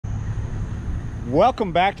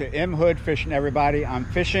Welcome back to M Hood Fishing, everybody. I'm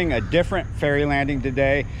fishing a different ferry landing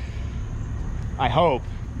today. I hope.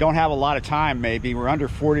 Don't have a lot of time, maybe. We're under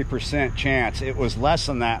 40% chance. It was less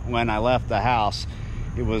than that when I left the house.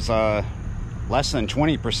 It was less than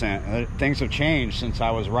 20%. Things have changed since I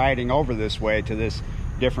was riding over this way to this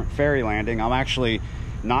different ferry landing. I'm actually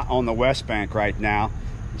not on the West Bank right now.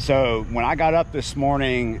 So when I got up this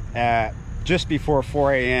morning at just before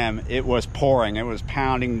 4 a.m., it was pouring. It was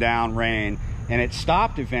pounding down rain. And it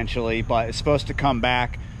stopped eventually, but it's supposed to come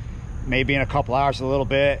back maybe in a couple hours a little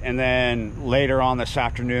bit, and then later on this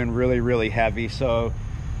afternoon really heavy. So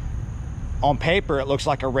on paper it looks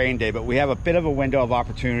like a rain day, but we have a bit of a window of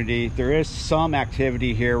opportunity. There is some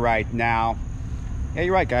activity here right now. Yeah,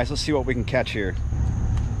 you're right, guys. Let's see what we can catch here.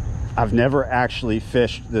 I've never actually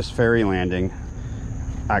fished this ferry landing.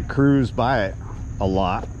 I cruise by it a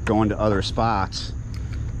lot, going to other spots.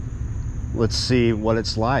 Let's see what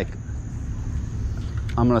it's like.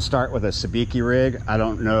 I'm going to start with a sabiki rig. I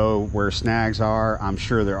don't know where snags are. I'm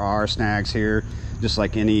sure there are snags here, just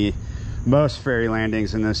like most ferry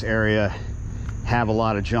landings in this area have a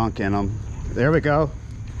lot of junk in them. There we go.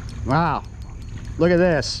 Wow, look at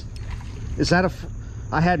this. Is that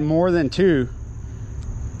I had more than two.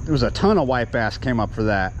 There was a ton of white bass came up for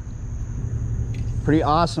that. Pretty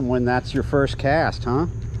awesome when that's your first cast, huh?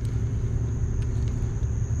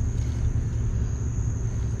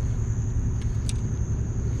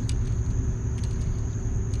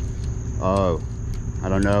 Oh, I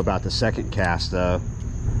don't know about the second cast though.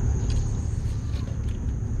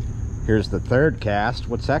 Here's the third cast.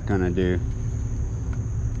 What's that gonna do?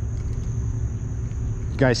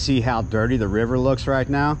 You guys see how dirty the river looks right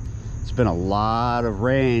now? It's been a lot of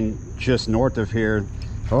rain just north of here.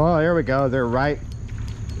 Oh, there we go. They're right.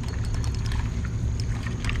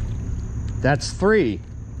 That's three.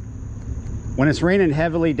 When it's raining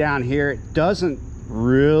heavily down here, it doesn't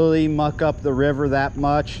really muck up the river that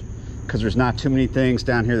much, because there's not too many things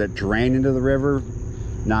down here that drain into the river.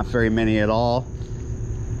 Not very many at all.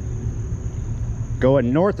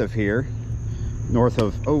 Going north of here, north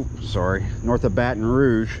of Baton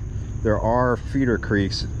Rouge, there are feeder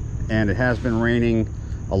creeks, and it has been raining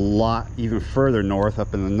a lot even further north,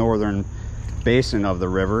 up in the northern basin of the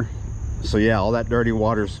river. So yeah, all that dirty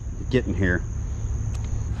water's getting here.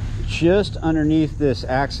 Just underneath this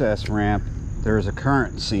access ramp, there's a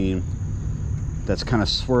current seam that's kind of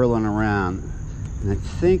swirling around, and I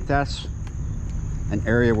think that's an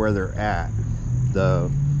area where they're at. The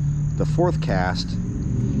fourth cast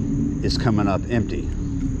is coming up empty.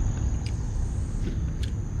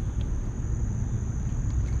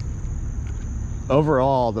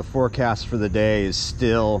 Overall, the forecast for the day is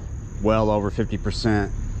still well over 50%.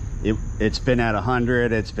 It's been at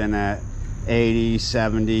 100, it's been at 80,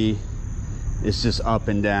 70. It's just up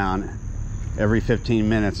and down. Every 15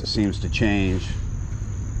 minutes it seems to change.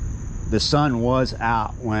 The sun was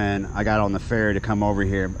out when I got on the ferry to come over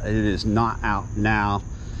here. It is not out now,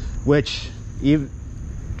 which even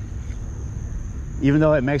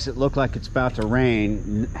though it makes it look like it's about to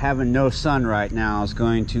rain, having no sun right now is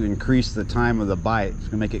going to increase the time of the bite. It's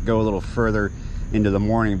going to make it go a little further into the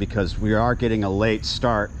morning, because we are getting a late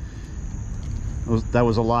start. That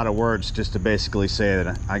was a lot of words just to basically say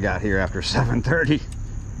that I got here after 7:30.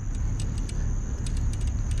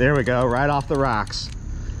 There we go, right off the rocks.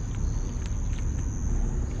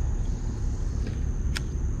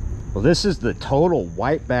 Well, this is the total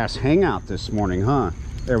white bass hangout this morning, huh?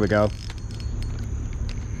 There we go.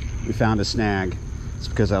 We found a snag. It's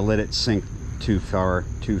because I let it sink too far,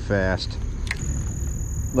 too fast.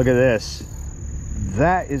 Look at this.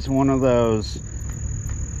 That is one of those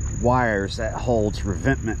wires that holds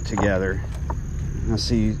revetment together. I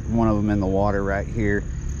see one of them in the water right here.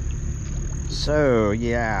 So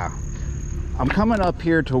yeah, I'm coming up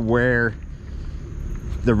here to where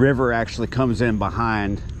the river actually comes in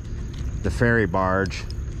behind the ferry barge.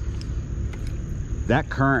 That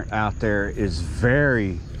current out there is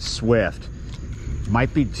very swift.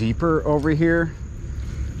 Might be deeper over here.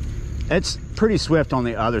 It's pretty swift on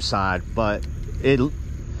the other side, but it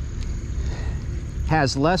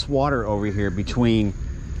has less water over here between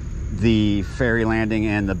the ferry landing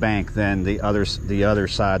and the bank than the other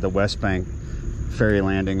side, the West Bank ferry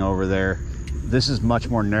landing over there. This is much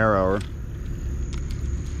more narrower.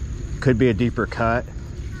 Could be a deeper cut.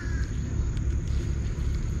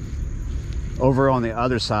 Over on the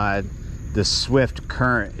other side, the swift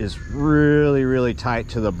current is really tight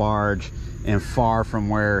to the barge and far from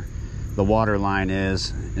where the water line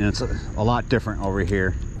is, and it's a lot different over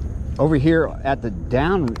here. Over here at the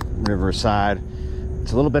downriver side,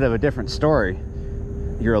 it's a little bit of a different story.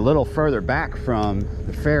 you're a little further back from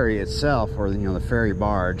the ferry itself, or the ferry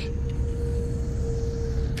barge.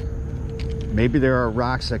 Maybe there are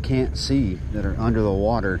rocks I can't see that are under the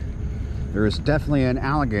water. There is definitely an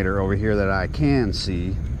alligator over here that I can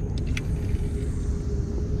see.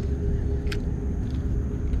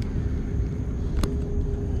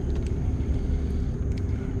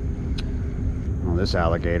 Well, this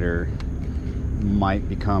alligator might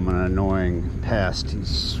become an annoying pest. He's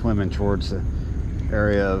swimming towards the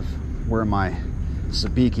area of where my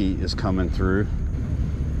sabiki is coming through.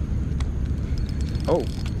 Oh.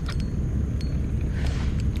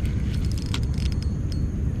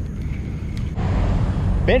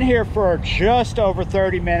 Been here for just over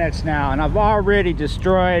 30 minutes now, and I've already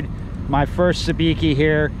destroyed my first sabiki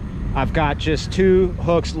here. I've got just 2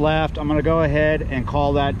 hooks left. I'm gonna go ahead and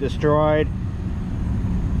call that destroyed.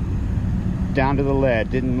 Down to the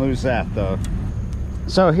lead. Didn't lose that though.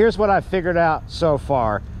 So here's what I figured out so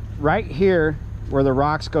far. Right here where the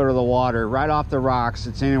rocks go to the water, right off the rocks,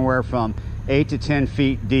 it's anywhere from 8 to 10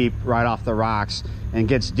 feet deep right off the rocks, and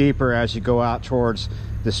gets deeper as you go out towards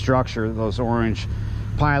the structure, those orange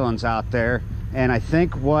pylons out there. And I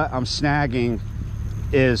think what I'm snagging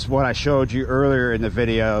is what I showed you earlier in the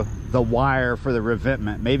video, the wire for the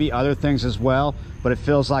revetment. Maybe other things as well, but it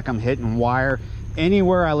feels like I'm hitting wire.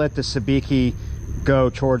 Anywhere I let the sabiki go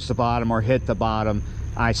towards the bottom or hit the bottom,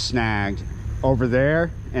 I snagged over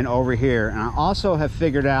there and over here. And I also have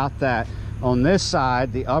figured out that on this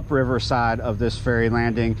side, the upriver side of this ferry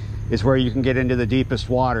landing, is where you can get into the deepest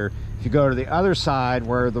water. If you go to the other side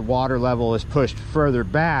where the water level is pushed further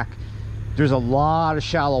back, there's a lot of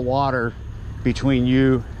shallow water between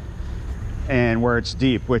you and where it's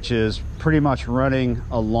deep, which is pretty much running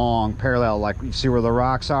along parallel. Like you see where the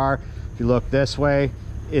rocks are, if you look this way,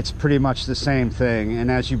 it's pretty much the same thing. And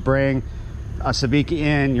as you bring a sabiki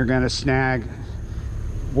in, you're going to snag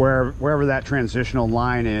wherever that transitional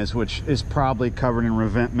line is, which is probably covered in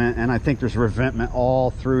revetment. And I think there's revetment all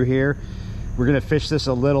through here. We're going to fish this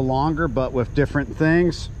a little longer, but with different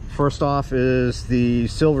things. First off is the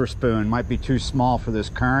silver spoon. Might be too small for this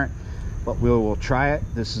current, but we will try it.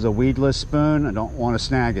 This is a weedless spoon. I don't want to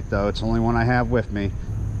snag it though. It's the only one I have with me.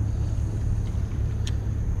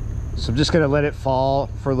 So I'm just going to let it fall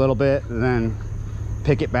for a little bit and then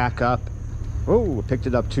pick it back up. Oh, picked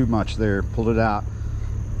it up too much there. Pulled it out.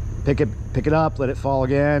 Pick it up, let it fall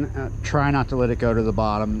again. Try not to let it go to the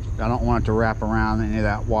bottom. I don't want it to wrap around any of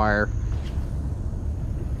that wire.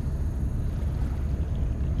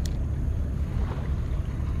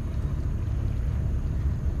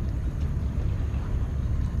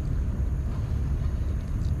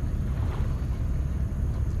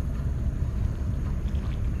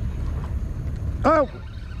 Oh,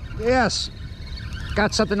 yes.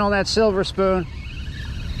 Got something on that silver spoon.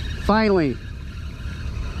 Finally.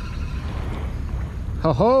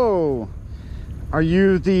 Ho ho. Are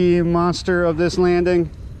you the monster of this landing?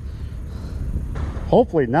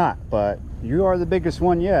 Hopefully not, but you are the biggest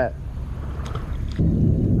one yet.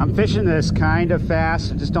 I'm fishing this kind of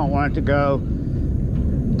fast. I just don't want it to go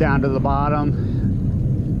down to the bottom.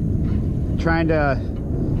 Trying to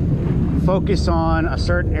focus on a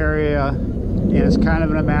certain area, and it's kind of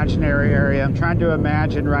an imaginary area. I'm trying to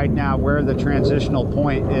imagine right now where the transitional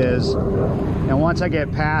point is, and once I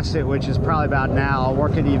get past it, which is probably about now, I'll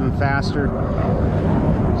work it even faster.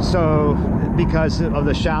 So because of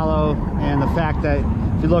the shallow and the fact that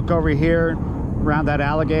if you look over here around that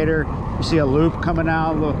alligator, you see a loop coming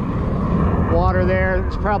out of the water there.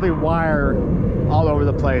 It's probably wire all over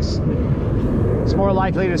the place. It's more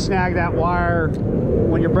likely to snag that wire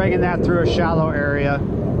when you're bringing that through a shallow area.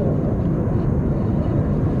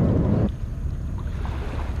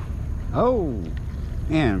 Oh,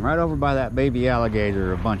 and right over by that baby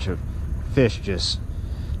alligator, a bunch of fish just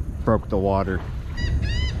broke the water.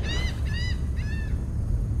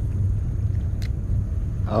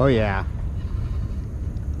 Oh yeah.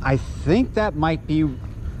 I think that might be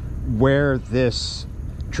where this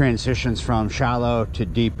transitions from shallow to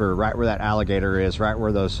deeper, right where that alligator is, right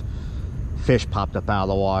where those fish popped up out of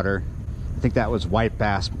the water. I think that was white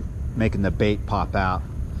bass making the bait pop out.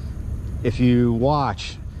 If you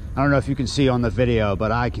watch, I don't know if you can see on the video,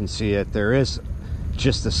 but I can see it. There is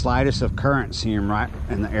just the slightest of current seam right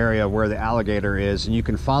in the area where the alligator is, and you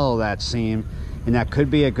can follow that seam, and that could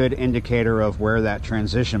be a good indicator of where that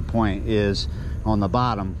transition point is on the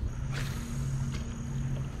bottom.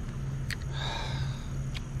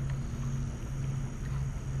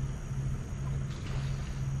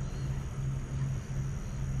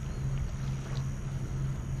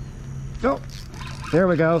 Oh, there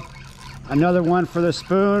we go. Another one for the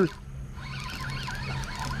spoon.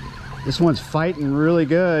 This one's fighting really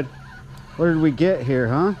good. What did we get here,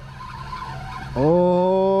 huh?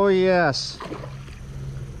 Oh, yes.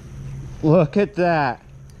 Look at that.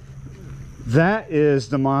 That is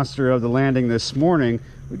the monster of the landing this morning.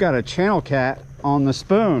 We got a channel cat on the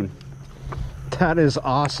spoon. That is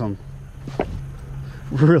awesome.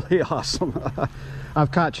 Really awesome.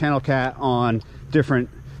 I've caught channel cat on different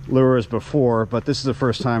lures before, but this is the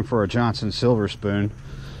first time for a Johnson silver spoon.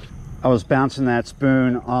 I was bouncing that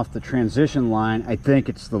spoon off the transition line. I think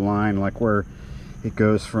it's the line like where it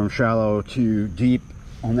goes from shallow to deep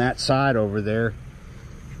on that side over there.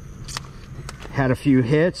 Had a few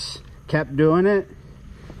hits, kept doing it,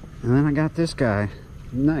 and then I got this guy.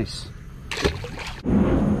 Nice.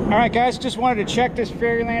 All right, guys, just wanted to check this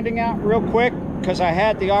ferry landing out real quick because I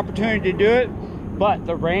had the opportunity to do it, but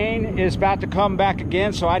the rain is about to come back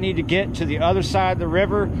again, so I need to get to the other side of the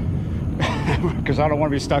river because I don't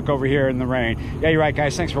want to be stuck over here in the rain. Yeah, you're right,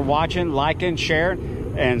 guys. Thanks for watching, liking,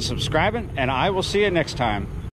 sharing, and subscribing, and I will see you next time.